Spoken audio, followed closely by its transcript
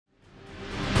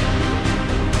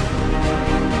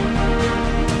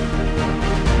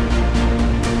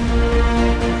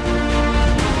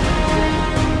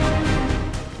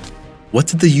What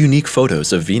did the unique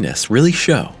photos of Venus really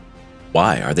show?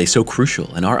 Why are they so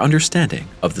crucial in our understanding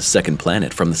of the second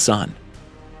planet from the Sun?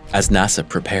 As NASA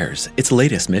prepares its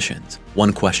latest missions,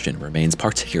 one question remains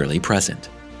particularly present.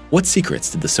 What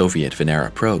secrets did the Soviet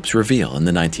Venera probes reveal in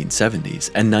the 1970s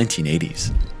and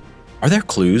 1980s? Are there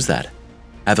clues that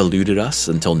have eluded us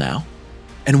until now?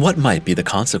 And what might be the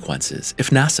consequences if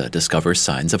NASA discovers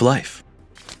signs of life?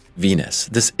 Venus,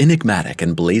 this enigmatic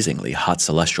and blazingly hot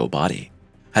celestial body,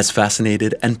 has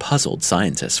fascinated and puzzled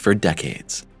scientists for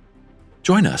decades.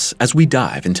 Join us as we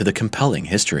dive into the compelling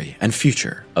history and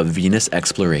future of Venus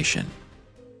exploration.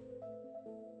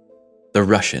 The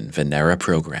Russian Venera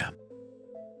program.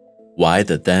 Why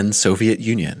the then Soviet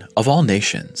Union, of all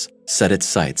nations, set its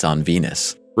sights on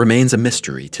Venus remains a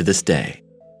mystery to this day.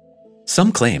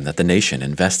 Some claim that the nation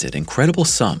invested incredible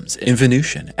sums in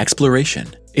Venusian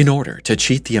exploration in order to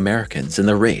cheat the Americans in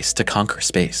the race to conquer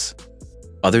space.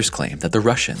 Others claim that the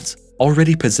Russians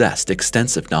already possessed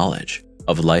extensive knowledge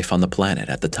of life on the planet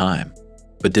at the time,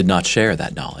 but did not share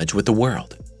that knowledge with the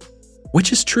world.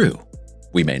 Which is true?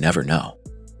 We may never know.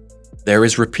 There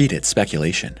is repeated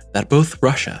speculation that both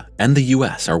Russia and the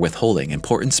US are withholding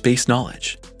important space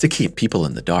knowledge to keep people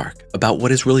in the dark about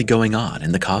what is really going on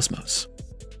in the cosmos.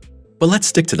 But let's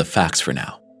stick to the facts for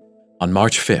now. On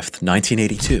March 5,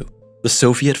 1982, the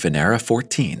Soviet Venera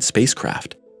 14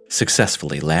 spacecraft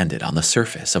successfully landed on the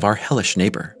surface of our hellish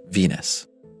neighbor, Venus.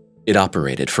 It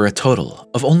operated for a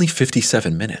total of only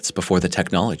 57 minutes before the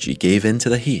technology gave in to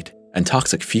the heat and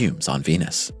toxic fumes on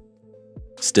Venus.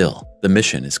 Still, the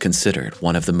mission is considered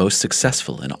one of the most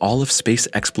successful in all of space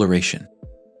exploration.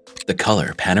 The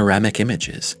color panoramic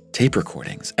images, tape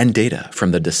recordings, and data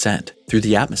from the descent through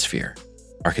the atmosphere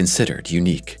are considered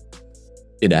unique.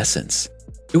 In essence,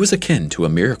 it was akin to a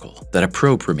miracle that a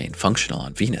probe remained functional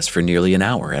on Venus for nearly an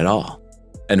hour at all.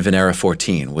 And Venera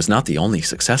 14 was not the only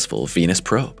successful Venus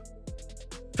probe.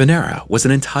 Venera was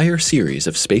an entire series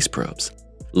of space probes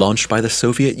launched by the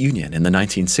Soviet Union in the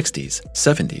 1960s,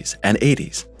 70s, and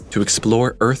 80s to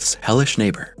explore Earth's hellish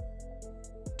neighbor.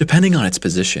 Depending on its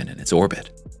position in its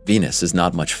orbit, Venus is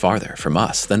not much farther from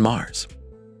us than Mars.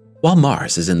 While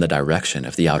Mars is in the direction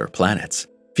of the outer planets,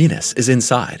 Venus is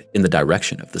inside in the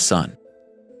direction of the Sun.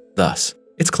 Thus,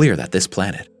 it's clear that this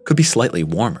planet could be slightly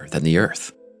warmer than the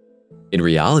Earth. In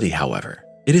reality, however,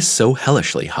 it is so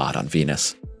hellishly hot on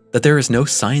Venus that there is no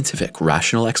scientific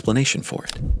rational explanation for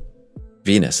it.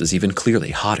 Venus is even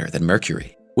clearly hotter than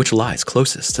Mercury, which lies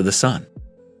closest to the Sun.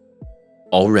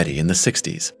 Already in the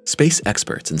 60s, space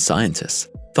experts and scientists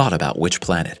thought about which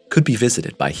planet could be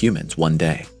visited by humans one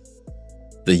day.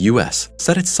 The US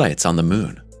set its sights on the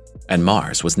Moon, and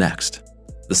Mars was next.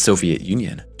 The Soviet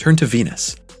Union turned to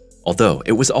Venus, although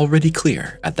it was already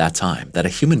clear at that time that a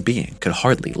human being could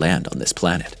hardly land on this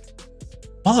planet.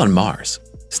 While on Mars,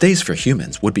 stays for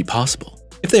humans would be possible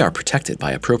if they are protected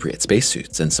by appropriate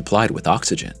spacesuits and supplied with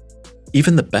oxygen.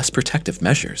 Even the best protective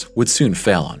measures would soon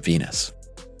fail on Venus.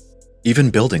 Even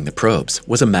building the probes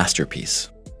was a masterpiece.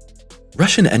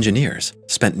 Russian engineers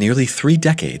spent nearly 3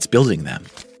 decades building them.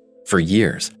 For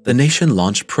years, the nation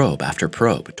launched probe after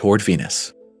probe toward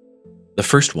Venus. The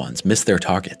first ones missed their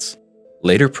targets.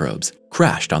 Later probes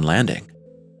crashed on landing,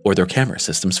 or their camera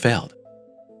systems failed.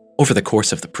 Over the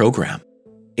course of the program,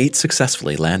 8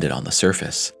 successfully landed on the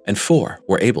surface, and 4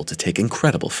 were able to take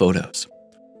incredible photos.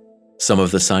 Some of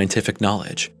the scientific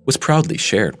knowledge was proudly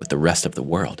shared with the rest of the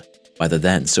world by the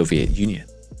then Soviet Union.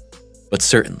 But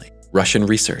certainly, Russian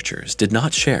researchers did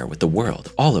not share with the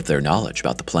world all of their knowledge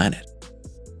about the planet.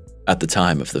 At the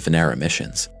time of the Venera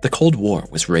missions, the Cold War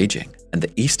was raging, and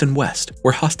the East and West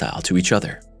were hostile to each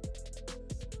other,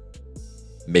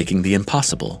 making the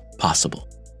impossible possible.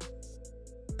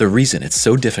 The reason it's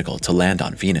so difficult to land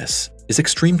on Venus is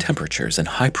extreme temperatures and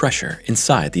high pressure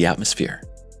inside the atmosphere.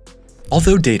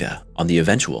 Although data on the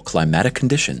eventual climatic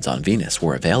conditions on Venus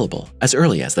were available as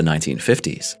early as the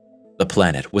 1950s, the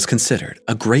planet was considered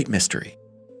a great mystery.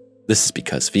 This is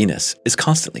because Venus is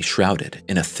constantly shrouded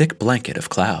in a thick blanket of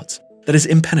clouds that is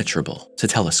impenetrable to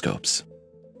telescopes.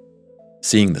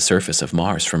 Seeing the surface of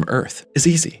Mars from Earth is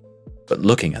easy, but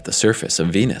looking at the surface of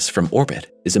Venus from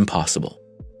orbit is impossible.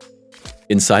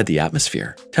 Inside the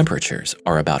atmosphere, temperatures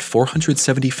are about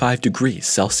 475 degrees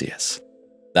Celsius.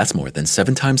 That's more than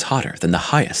 7 times hotter than the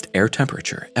highest air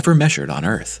temperature ever measured on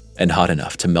Earth, and hot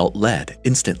enough to melt lead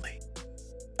instantly.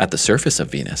 At the surface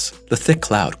of Venus, the thick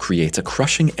cloud creates a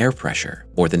crushing air pressure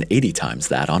more than 80 times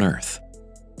that on Earth.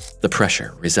 The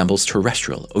pressure resembles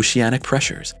terrestrial oceanic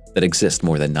pressures that exist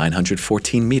more than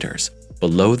 914 meters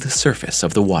below the surface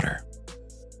of the water.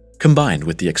 Combined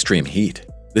with the extreme heat,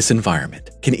 this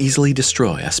environment can easily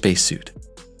destroy a spacesuit.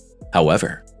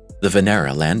 However, the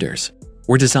Venera landers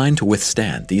were designed to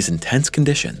withstand these intense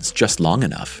conditions just long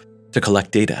enough to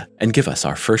collect data and give us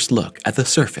our first look at the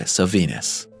surface of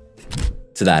Venus.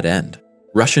 To that end,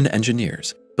 Russian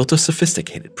engineers built a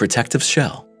sophisticated protective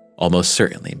shell, almost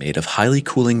certainly made of highly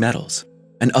cooling metals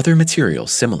and other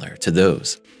materials similar to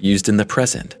those used in the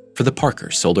present for the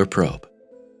Parker Solar Probe.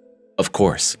 Of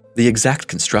course, the exact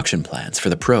construction plans for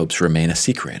the probes remain a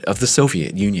secret of the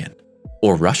Soviet Union,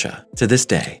 or Russia, to this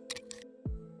day.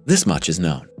 This much is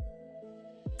known.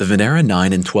 The Venera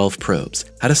 9 and 12 probes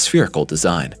had a spherical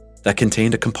design that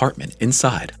contained a compartment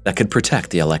inside that could protect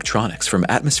the electronics from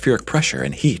atmospheric pressure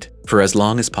and heat for as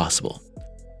long as possible.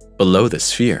 Below the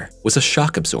sphere was a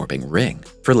shock-absorbing ring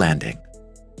for landing.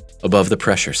 Above the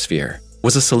pressure sphere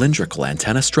was a cylindrical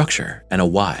antenna structure and a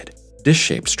wide,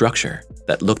 dish-shaped structure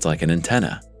that looked like an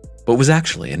antenna, but was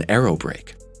actually an aero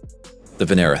brake. The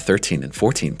Venera 13 and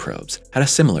 14 probes had a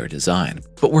similar design,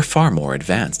 but were far more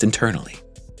advanced internally.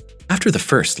 After the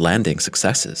first landing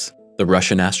successes, the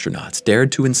Russian astronauts dared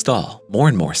to install more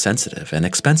and more sensitive and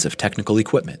expensive technical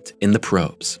equipment in the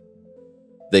probes.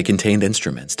 They contained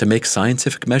instruments to make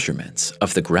scientific measurements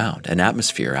of the ground and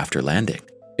atmosphere after landing,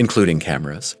 including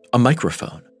cameras, a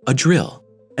microphone, a drill,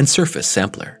 and surface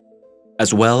sampler,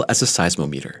 as well as a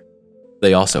seismometer.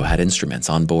 They also had instruments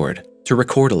on board to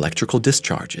record electrical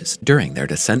discharges during their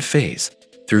descent phase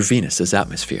through Venus's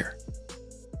atmosphere.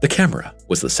 The camera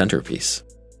was the centerpiece.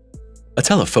 A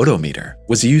telephotometer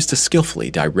was used to skillfully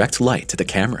direct light to the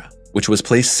camera, which was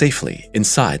placed safely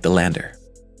inside the lander.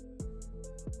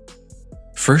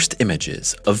 First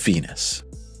images of Venus.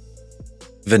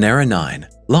 Venera 9,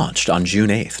 launched on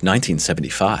June 8,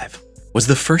 1975, was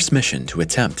the first mission to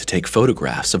attempt to take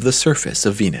photographs of the surface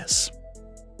of Venus.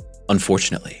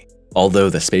 Unfortunately, although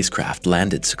the spacecraft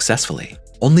landed successfully,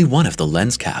 only one of the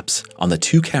lens caps on the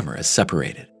two cameras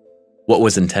separated. What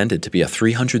was intended to be a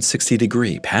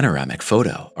 360-degree panoramic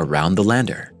photo around the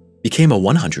lander became a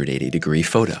 180-degree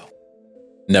photo.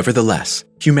 Nevertheless,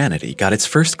 humanity got its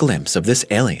first glimpse of this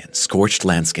alien, scorched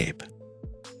landscape.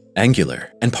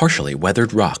 Angular and partially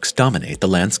weathered rocks dominate the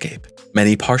landscape,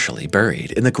 many partially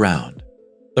buried in the ground.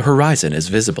 The horizon is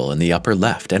visible in the upper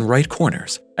left and right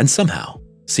corners, and somehow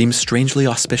seems strangely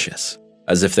auspicious,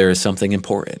 as if there is something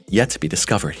important yet to be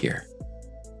discovered here.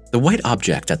 The white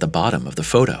object at the bottom of the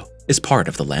photo is part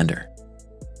of the lander.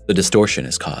 The distortion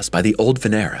is caused by the old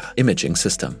Venera imaging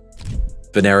system.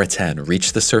 Venera 10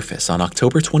 reached the surface on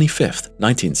October 25,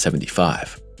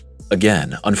 1975.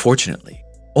 Again, unfortunately,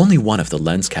 only one of the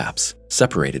lens caps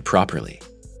separated properly,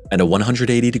 and a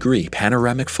 180-degree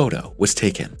panoramic photo was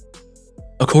taken.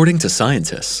 According to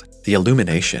scientists, the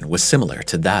illumination was similar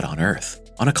to that on Earth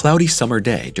on a cloudy summer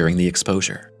day during the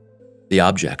exposure. The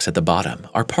objects at the bottom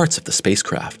are parts of the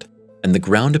spacecraft, and the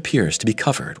ground appears to be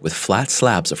covered with flat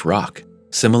slabs of rock,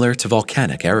 similar to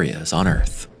volcanic areas on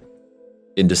Earth.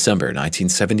 In December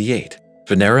 1978,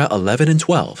 Venera 11 and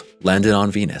 12 landed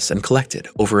on Venus and collected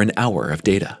over an hour of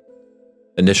data.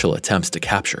 Initial attempts to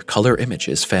capture color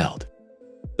images failed.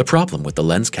 The problem with the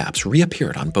lens caps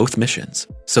reappeared on both missions,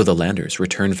 so the landers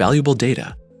returned valuable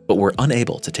data but were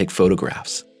unable to take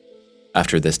photographs.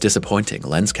 After this disappointing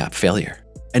lens cap failure,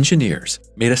 engineers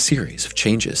made a series of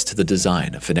changes to the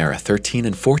design of Venera 13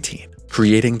 and 14,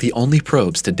 creating the only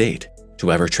probes to date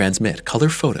to ever transmit color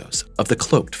photos of the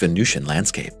cloaked Venusian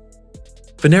landscape.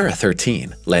 Venera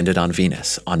 13 landed on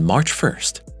Venus on March 1,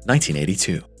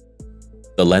 1982.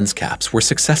 The lens caps were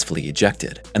successfully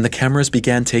ejected, and the cameras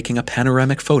began taking a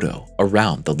panoramic photo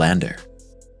around the lander.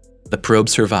 The probe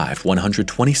survived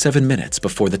 127 minutes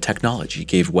before the technology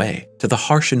gave way to the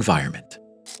harsh environment,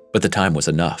 but the time was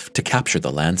enough to capture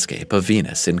the landscape of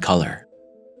Venus in color.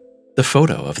 The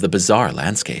photo of the bizarre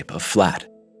landscape of flat,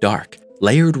 dark,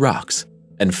 layered rocks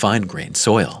and fine-grained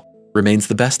soil remains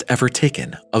the best ever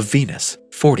taken of Venus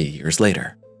 40 years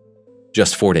later.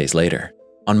 Just 4 days later,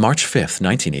 on March 5,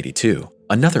 1982,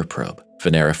 another probe,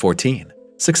 Venera 14,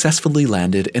 successfully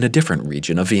landed in a different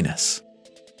region of Venus.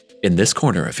 In this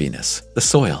corner of Venus, the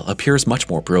soil appears much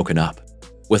more broken up,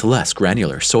 with less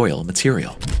granular soil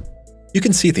material. You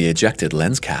can see the ejected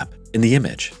lens cap in the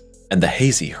image and the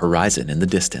hazy horizon in the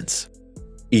distance.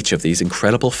 Each of these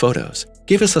incredible photos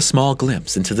gave us a small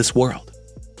glimpse into this world.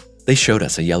 They showed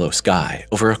us a yellow sky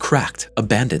over a cracked,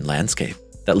 abandoned landscape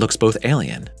that looks both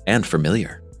alien and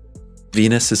familiar.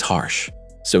 Venus is harsh,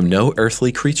 so no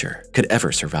earthly creature could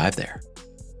ever survive there.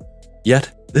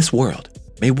 Yet, this world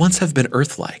may once have been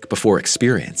Earth-like before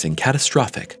experiencing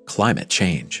catastrophic climate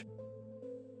change.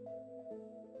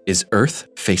 Is Earth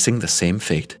facing the same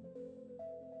fate?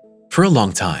 For a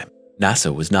long time,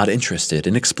 NASA was not interested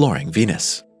in exploring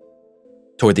Venus.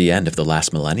 Toward the end of the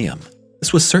last millennium,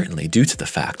 This was certainly due to the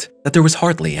fact that there was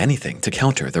hardly anything to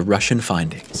counter the Russian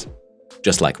findings.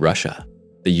 Just like Russia,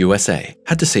 the USA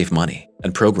had to save money,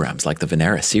 and programs like the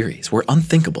Venera series were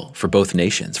unthinkable for both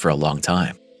nations for a long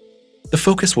time. The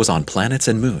focus was on planets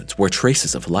and moons where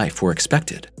traces of life were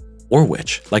expected, or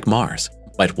which, like Mars,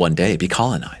 might one day be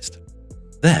colonized.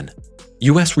 Then,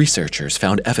 US researchers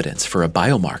found evidence for a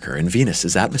biomarker in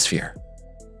Venus's atmosphere.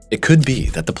 It could be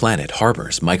that the planet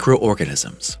harbors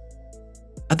microorganisms.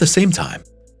 At the same time,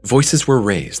 voices were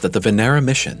raised that the Venera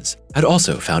missions had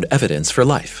also found evidence for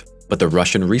life, but the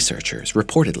Russian researchers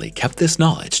reportedly kept this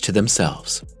knowledge to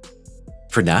themselves.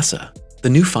 For NASA, the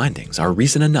new findings are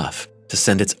reason enough to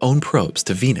send its own probes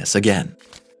to Venus again.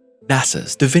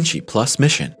 NASA's Da Vinci Plus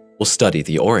mission will study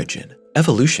the origin,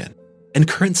 evolution, and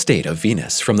current state of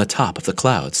Venus from the top of the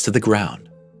clouds to the ground.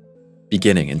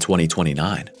 Beginning in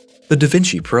 2029, the Da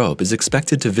Vinci probe is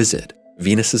expected to visit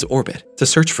Venus's orbit to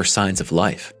search for signs of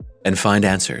life and find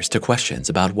answers to questions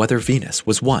about whether Venus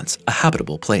was once a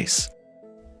habitable place.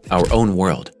 Our own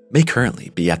world may currently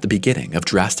be at the beginning of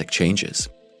drastic changes.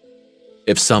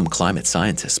 If some climate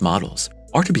scientists' models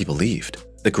are to be believed,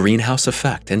 the greenhouse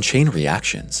effect and chain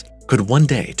reactions could one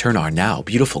day turn our now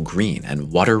beautiful green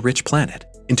and water-rich planet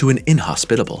into an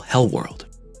inhospitable hell world.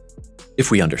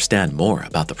 If we understand more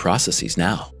about the processes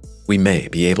now, we may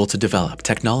be able to develop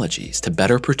technologies to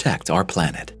better protect our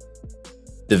planet.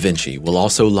 Da Vinci will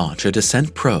also launch a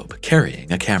descent probe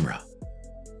carrying a camera.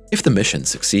 If the mission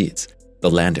succeeds,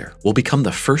 the lander will become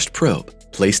the first probe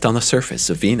placed on the surface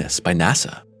of Venus by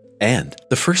NASA and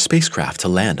the first spacecraft to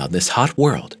land on this hot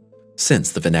world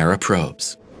since the Venera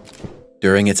probes.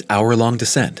 During its hour-long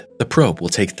descent, the probe will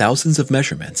take thousands of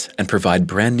measurements and provide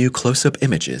brand new close-up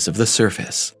images of the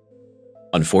surface.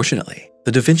 Unfortunately,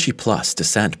 the Da Vinci Plus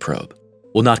descent probe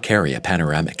will not carry a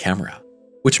panoramic camera,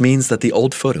 which means that the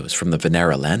old photos from the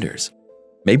Venera landers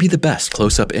may be the best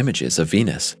close-up images of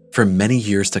Venus for many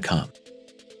years to come.